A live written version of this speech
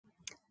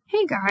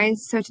Hey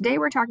guys, so today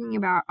we're talking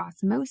about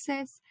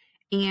osmosis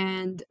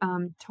and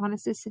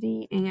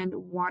tonicity and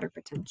water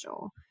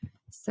potential.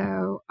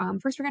 So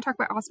first we're going to talk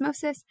about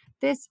osmosis.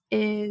 This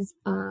is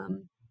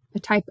a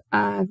type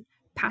of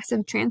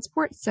passive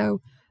transport. So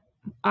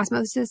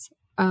osmosis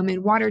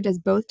in water does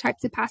both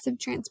types of passive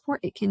transport.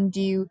 It can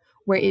do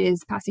where it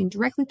is passing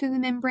directly through the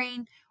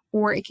membrane,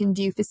 or it can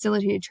do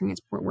facilitated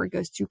transport where it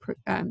goes through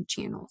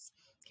channels.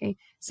 Okay,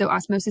 so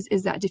osmosis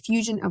is that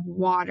diffusion of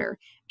water,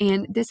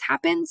 and this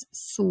happens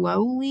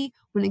slowly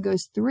when it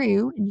goes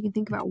through, and you can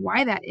think about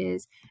why that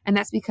is, and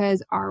that's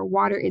because our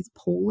water is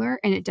polar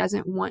and it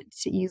doesn't want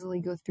to easily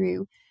go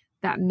through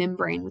that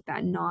membrane with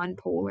that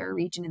non-polar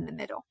region in the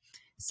middle.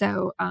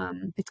 So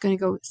it's going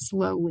to go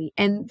slowly,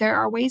 and there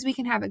are ways we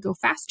can have it go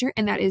faster,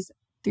 and that is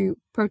through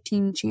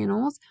protein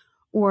channels,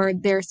 or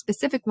there are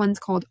specific ones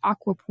called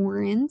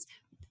aquaporins.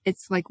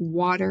 It's like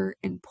water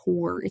and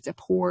pore. It's a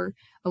pore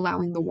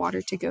allowing the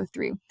water to go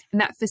through.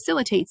 And that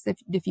facilitates the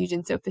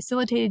diffusion. So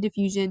facilitated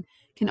diffusion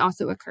can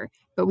also occur,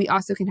 but we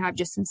also can have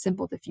just some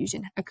simple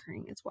diffusion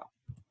occurring as well.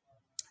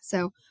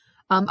 So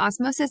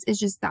osmosis is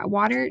just that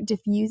water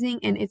diffusing,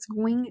 and it's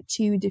going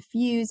to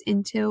diffuse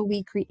until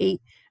we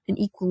create an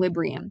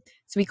equilibrium.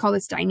 So we call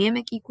this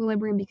dynamic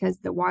equilibrium because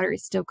the water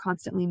is still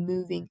constantly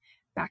moving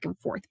back and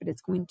forth, but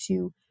it's going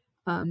to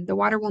the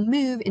water will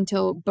move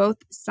until both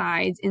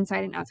sides,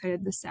 inside and outside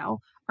of the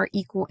cell, are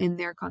equal in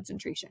their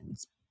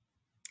concentrations.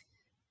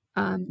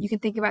 You can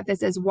think about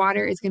this as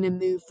water is going to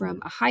move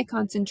from a high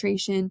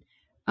concentration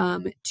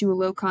to a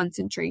low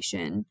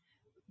concentration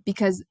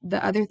because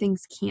the other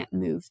things can't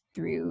move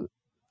through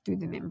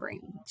the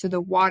membrane. So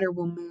the water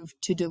will move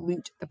to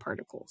dilute the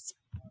particles.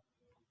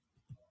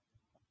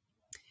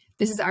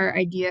 This is our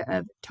idea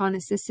of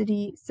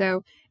tonicity.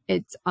 So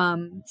it's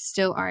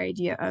still our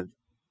idea of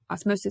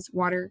osmosis,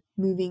 water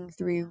moving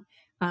through,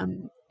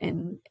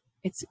 and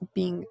it's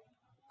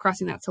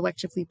crossing that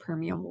selectively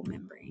permeable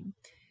membrane.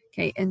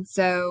 Okay, and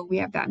so we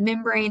have that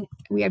membrane.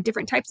 We have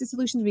different types of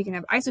solutions. We can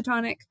have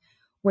isotonic,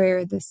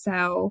 where the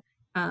cell,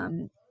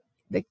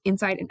 the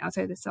inside and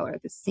outside of the cell are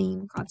the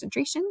same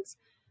concentrations.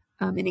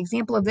 An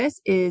example of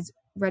this is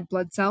red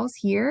blood cells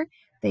here.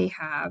 They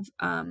have,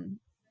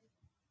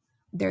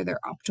 they're their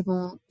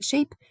optimal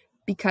shape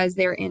because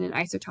they're in an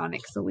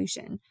isotonic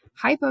solution.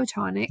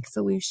 Hypotonic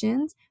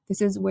solutions,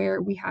 this is where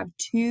we have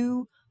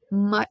too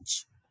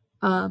much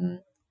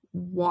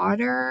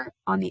water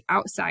on the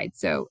outside.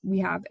 So we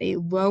have a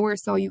lower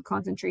solute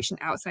concentration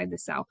outside the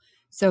cell.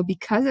 So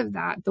because of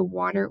that, the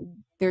water,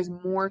 there's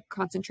more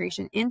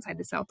concentration inside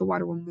the cell. The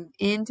water will move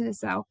into the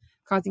cell,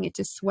 causing it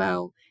to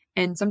swell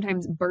and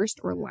sometimes burst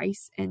or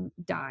lyse and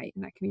die.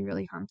 And that can be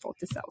really harmful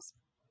to cells.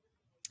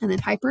 And then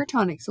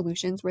hypertonic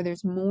solutions, where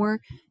there's more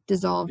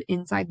dissolved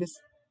inside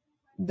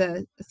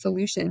the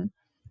solution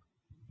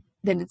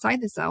than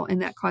inside the cell,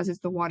 and that causes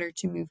the water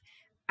to move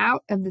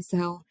out of the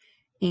cell,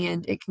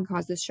 and it can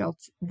cause the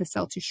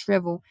cell to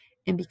shrivel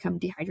and become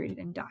dehydrated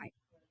and die.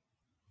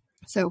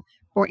 So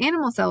for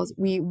animal cells,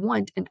 we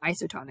want an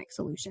isotonic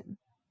solution.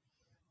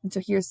 And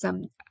so here's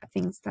some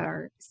things that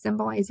are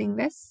symbolizing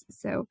this.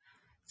 So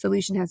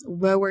solution has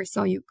lower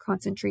solute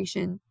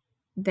concentration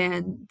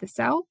than the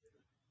cell.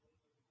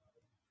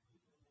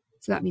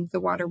 So that means the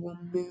water will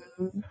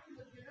move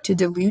to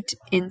dilute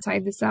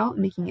inside the cell,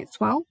 making it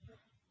swell.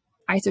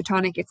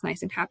 Isotonic, it's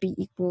nice and happy,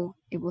 equal.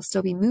 It will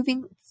still be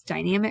moving. It's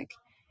dynamic.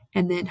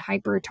 And then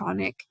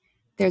hypertonic,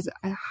 there's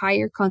a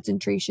higher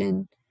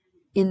concentration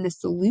in the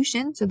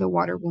solution, so the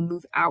water will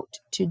move out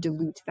to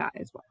dilute that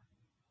as well.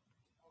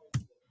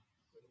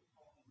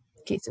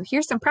 Okay, so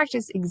here's some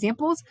practice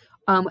examples.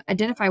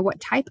 Identify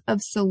what type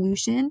of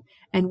solution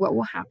and what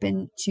will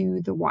happen to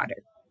the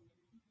water.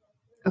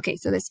 Okay,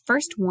 so this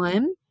first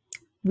one,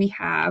 we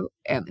have,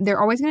 they're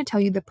always going to tell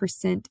you the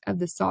percent of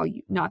the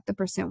solute, not the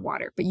percent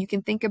water, but you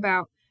can think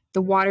about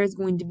the water is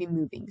going to be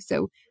moving.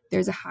 So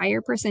there's a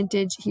higher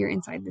percentage here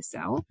inside the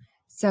cell.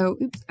 So,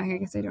 oops, I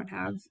guess I don't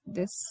have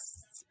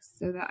this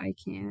so that I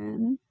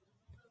can.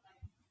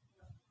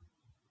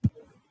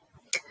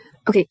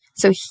 Okay,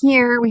 so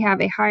here we have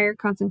a higher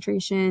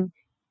concentration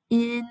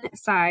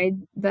inside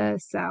the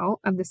cell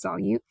of the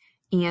solute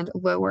and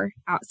lower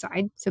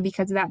outside. So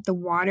because of that, the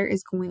water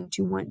is going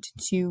to want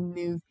to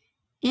move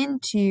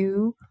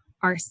into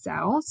our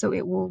cell, so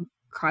it will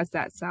cause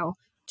that cell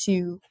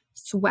to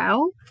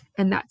swell,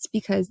 and that's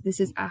because this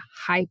is a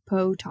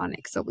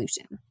hypotonic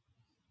solution.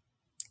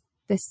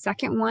 The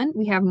second one,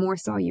 we have more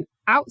solute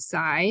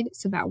outside,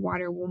 so that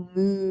water will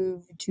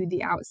move to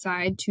the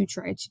outside to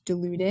try to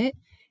dilute it,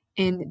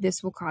 and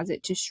this will cause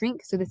it to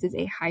shrink. So this is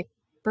a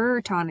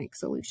hypertonic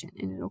solution,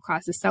 and it will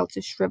cause the cell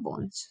to shrivel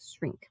and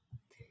shrink.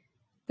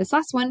 This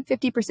last one,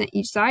 50%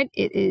 each side,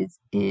 it is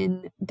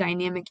in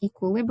dynamic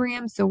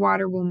equilibrium, so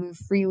water will move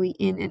freely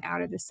in and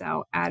out of the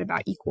cell at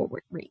about equal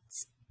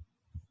rates.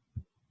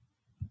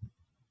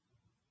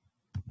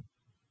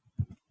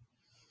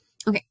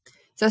 Okay,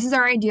 so this is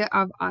our idea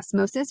of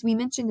osmosis. We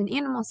mentioned in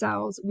animal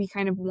cells, we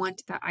kind of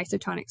want that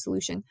isotonic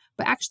solution,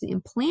 but actually in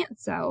plant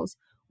cells,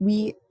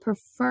 we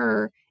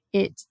prefer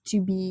it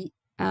to be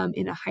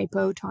in a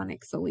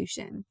hypotonic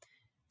solution.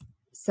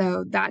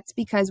 So that's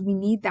because we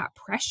need that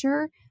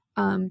pressure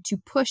to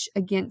push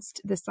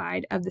against the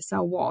side of the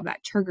cell wall,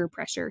 that Turgor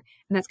pressure,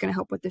 and that's going to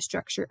help with the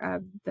structure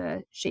of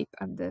the shape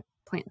of the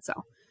plant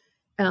cell.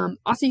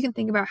 Also, you can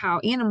think about how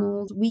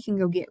animals, we can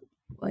go get,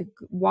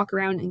 walk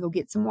around and go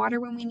get some water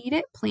when we need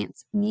it.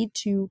 Plants need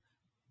to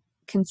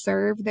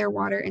conserve their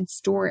water and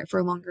store it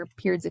for longer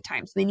periods of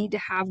time. So they need to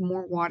have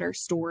more water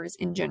stores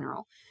in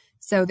general.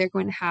 So they're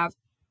going to have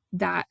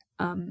that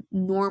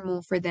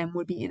normal for them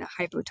would be in a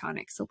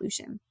hypotonic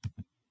solution.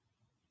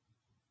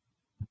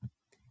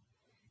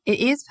 It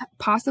is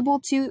possible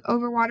to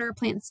overwater a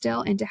plant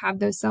still and to have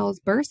those cells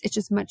burst. It's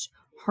just much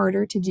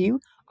harder to do.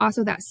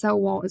 Also, that cell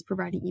wall is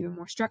providing even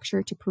more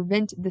structure to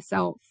prevent the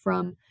cell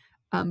from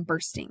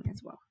bursting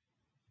as well.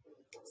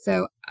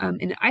 So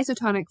in an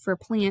isotonic for a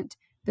plant,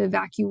 the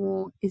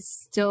vacuole is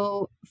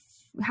still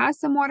has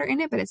some water in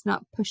it, but it's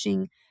not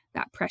pushing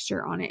that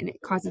pressure on it, and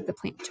it causes the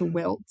plant to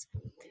wilt.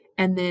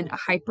 And then a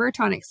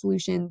hypertonic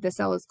solution, the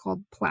cell is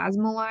called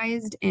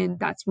plasmolized, and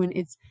that's when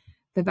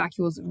the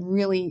vacuole is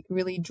really,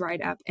 really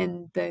dried up,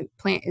 and the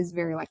plant is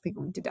very likely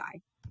going to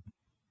die.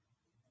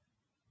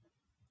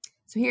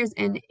 So here's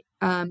an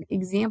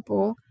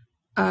example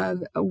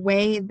of a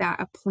way that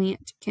a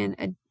plant can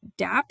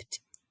adapt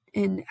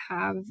and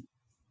have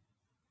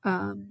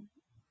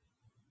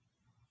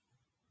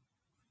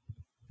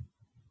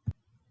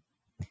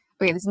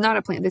okay, this is not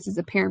a plant, this is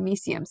a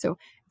paramecium, so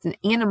it's an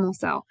animal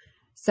cell.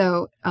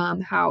 So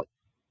how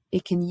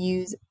it can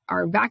use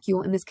our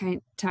vacuole, in this kind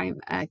of time,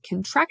 a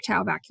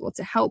contractile vacuole,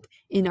 to help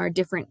in our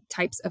different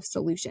types of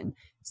solution.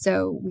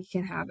 So we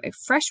can have a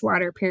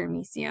freshwater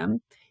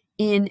paramecium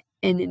in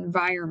an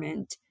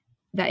environment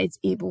that it's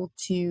able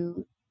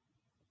to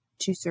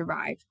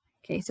survive.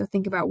 Okay, so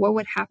think about what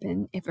would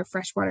happen if a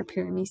freshwater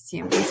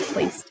paramecium was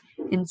placed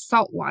in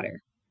salt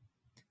water.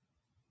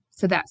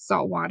 So that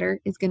salt water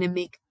is going to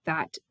make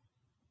that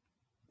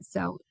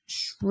cell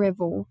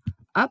shrivel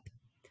up.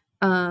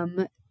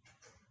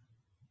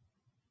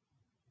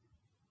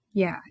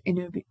 Yeah,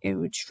 and it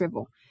would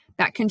shrivel.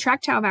 That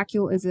contractile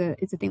vacuole is a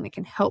thing that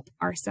can help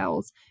our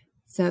cells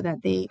so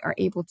that they are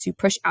able to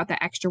push out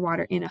that extra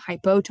water in a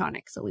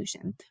hypotonic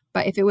solution.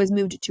 But if it was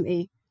moved to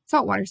a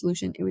saltwater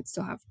solution, it would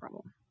still have a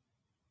problem.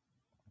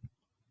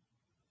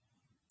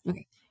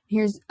 Okay,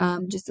 here's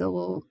just a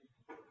little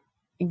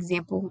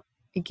example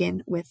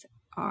again with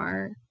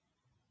our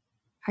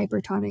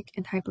hypertonic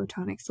and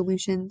hypotonic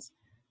solutions.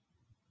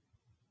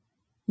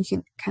 You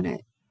can kind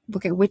of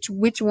look at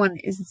which one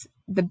is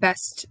the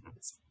best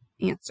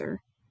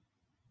answer.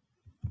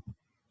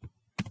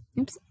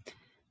 Oops.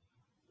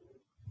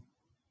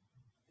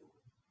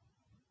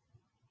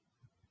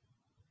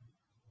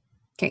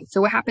 Okay,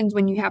 so what happens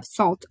when you have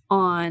salt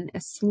on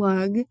a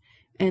slug?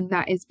 And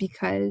that is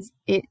because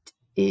it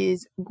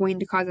is going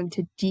to cause them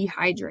to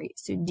dehydrate.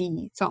 So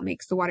salt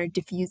makes the water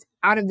diffuse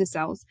out of the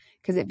cells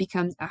because it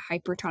becomes a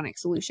hypertonic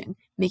solution,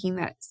 making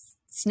that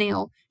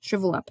snail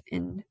shrivel up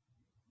and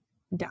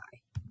die.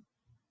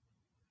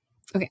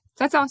 Okay, so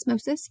that's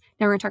osmosis.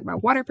 Now we're going to talk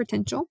about water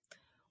potential.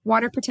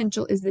 Water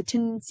potential is the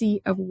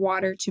tendency of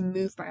water to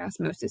move by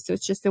osmosis. So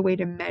it's just a way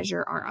to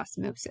measure our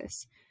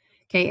osmosis.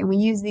 Okay, and we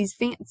use these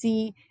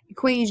fancy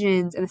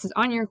equations, and this is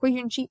on your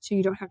equation sheet, so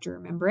you don't have to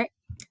remember it.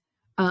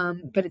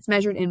 But it's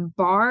measured in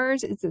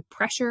bars. It's a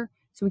pressure,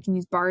 so we can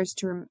use bars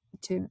to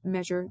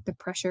measure the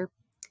pressure.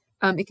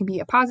 It can be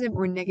a positive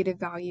or negative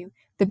value.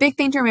 The big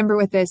thing to remember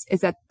with this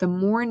is that the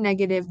more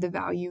negative the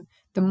value,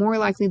 the more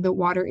likely the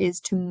water is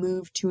to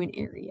move to an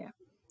area.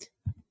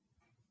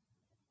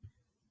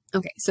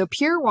 Okay, so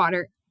pure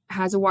water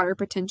has a water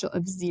potential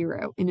of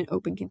 0 in an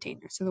open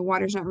container. So the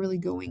water's not really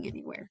going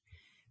anywhere.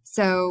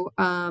 So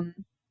the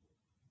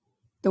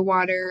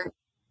water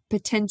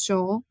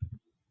potential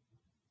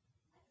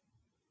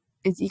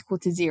is equal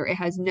to 0. It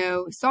has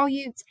no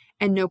solutes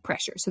and no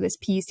pressure. So this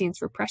P stands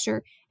for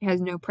pressure. It has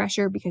no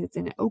pressure because it's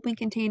in an open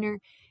container.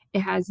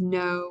 It has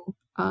no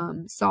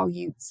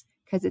solutes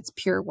because it's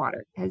pure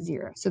water. It has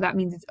 0. So that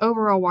means its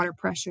overall water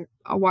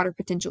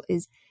potential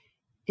is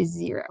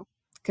 0.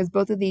 Because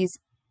both of these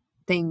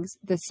things,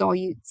 the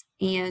solutes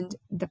and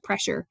the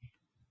pressure,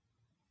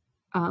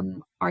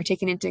 are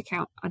taken into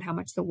account on how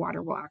much the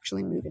water will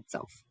actually move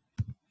itself.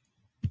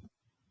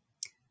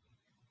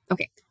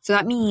 Okay, so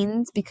that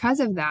means because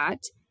of that,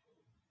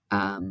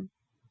 in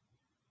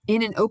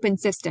an open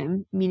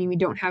system, meaning we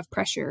don't have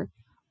pressure,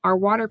 our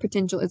water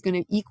potential is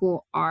going to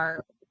equal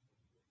our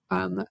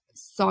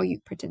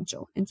solute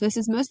potential. And so this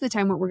is most of the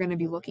time what we're going to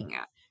be looking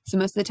at. So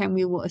most of the time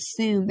we will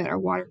assume that our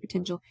water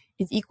potential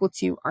is equal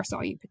to our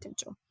solute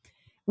potential.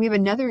 We have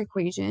another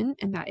equation,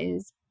 and that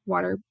is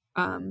water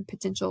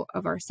potential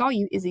of our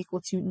solute is equal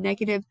to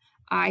negative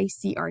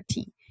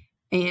ICRT.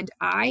 And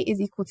I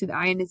is equal to the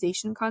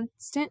ionization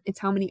constant. It's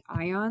how many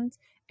ions.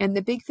 And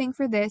the big thing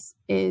for this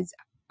is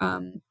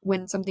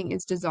when something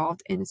is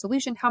dissolved in a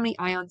solution, how many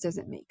ions does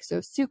it make? So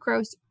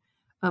sucrose,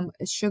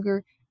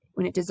 sugar,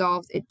 when it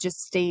dissolves, it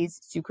just stays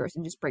sucrose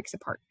and just breaks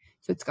apart.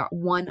 So it's got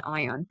 1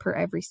 ion per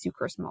every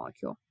sucrose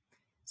molecule.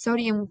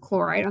 Sodium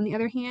chloride, on the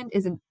other hand,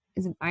 is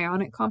is an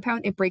ionic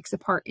compound, it breaks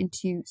apart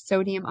into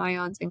sodium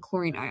ions and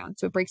chlorine ions.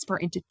 So it breaks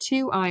apart into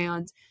 2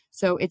 ions.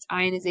 So its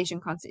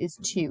ionization constant is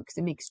 2 because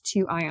it makes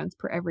 2 ions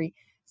per every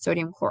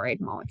sodium chloride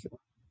molecule.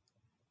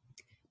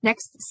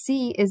 Next,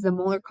 C is the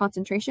molar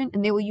concentration,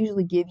 and they will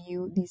usually give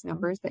you these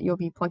numbers that you'll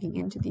be plugging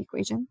into the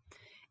equation.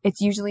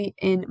 It's usually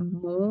in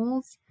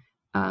moles,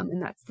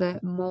 and that's the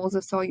moles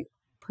of solute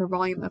per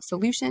volume of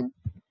solution.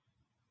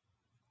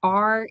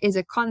 R is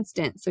a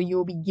constant, so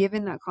you'll be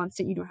given that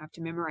constant. You don't have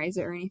to memorize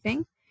it or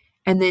anything.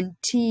 And then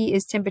T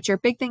is temperature.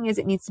 Big thing is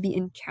it needs to be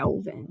in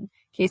Kelvin.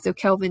 Okay, so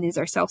Kelvin is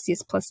our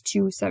Celsius plus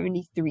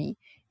 273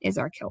 is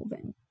our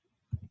Kelvin.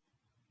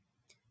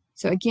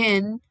 So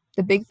again,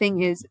 the big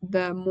thing is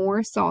the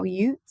more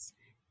solutes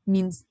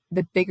means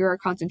the bigger our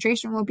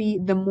concentration will be,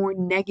 the more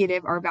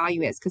negative our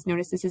value is, because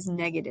notice this is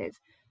negative.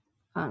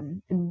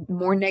 And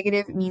more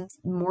negative means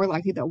more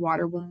likely that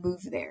water will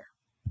move there.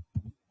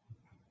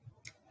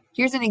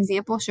 Here's an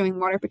example showing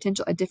water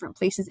potential at different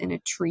places in a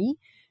tree.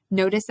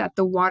 Notice that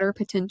the water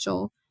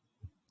potential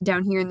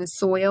down here in the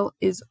soil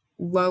is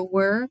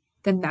lower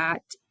than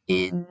that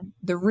in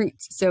the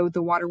roots. So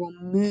the water will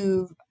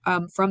move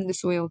from the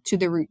soil to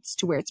the roots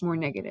to where it's more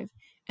negative.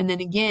 And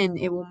then again,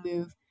 it will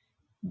move,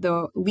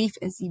 the leaf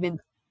is even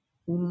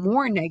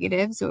more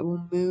negative, so it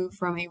will move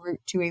from a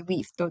root to a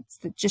leaf. So it's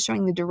just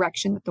showing the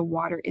direction that the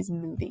water is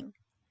moving.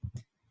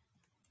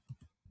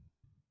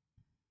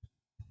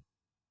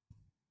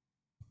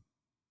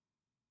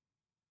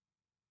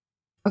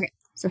 Okay,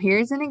 so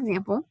here's an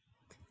example.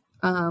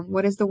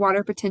 What is the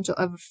water potential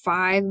of a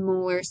 5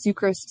 molar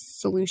sucrose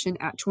solution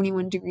at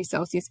 21 degrees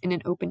Celsius in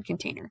an open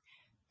container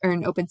or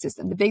an open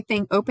system? The big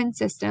thing, open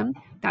system,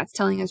 that's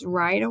telling us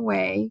right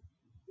away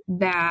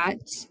that,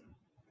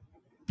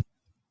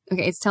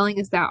 okay, it's telling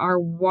us that our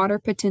water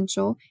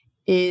potential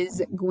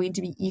is going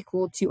to be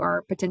equal to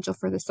our potential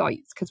for the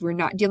solutes because we're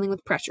not dealing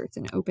with pressure. It's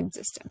an open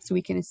system. So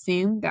we can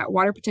assume that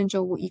water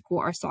potential will equal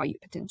our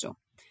solute potential.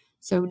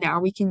 So now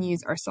we can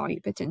use our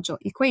solute potential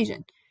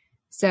equation.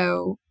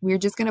 So we're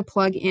just going to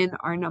plug in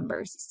our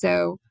numbers.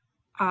 So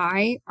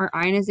I, our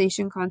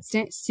ionization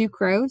constant,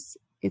 sucrose,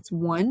 it's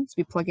 1. So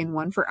we plug in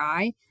 1 for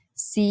I.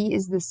 C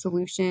is the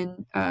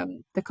solution,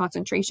 the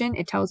concentration.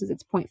 It tells us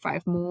it's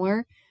 0.5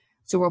 molar.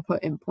 So we'll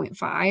put in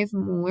 0.5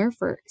 molar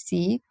for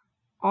C.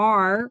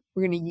 R,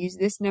 we're going to use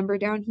this number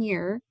down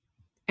here.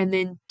 And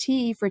then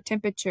T for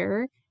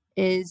temperature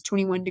is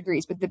 21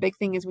 degrees. But the big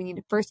thing is we need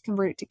to first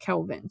convert it to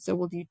Kelvin. So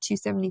we'll do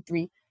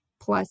 273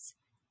 plus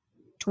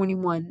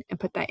 21 and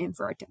put that in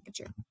for our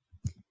temperature.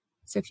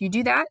 So if you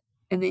do that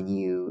and then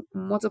you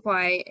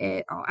multiply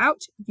it all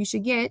out, you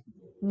should get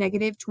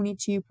negative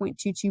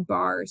 22.22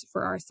 bars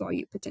for our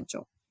solute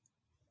potential.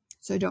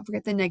 So don't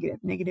forget the negative.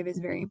 Negative is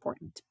very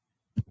important.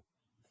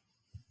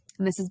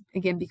 And this is,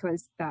 again,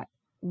 because that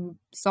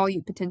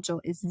solute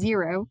potential is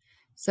 0.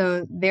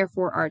 So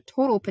therefore, our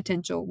total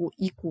potential will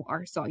equal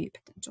our solute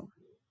potential.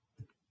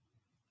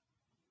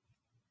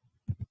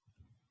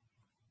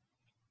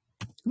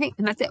 Okay,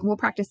 and that's it. We'll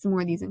practice some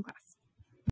more of these in class.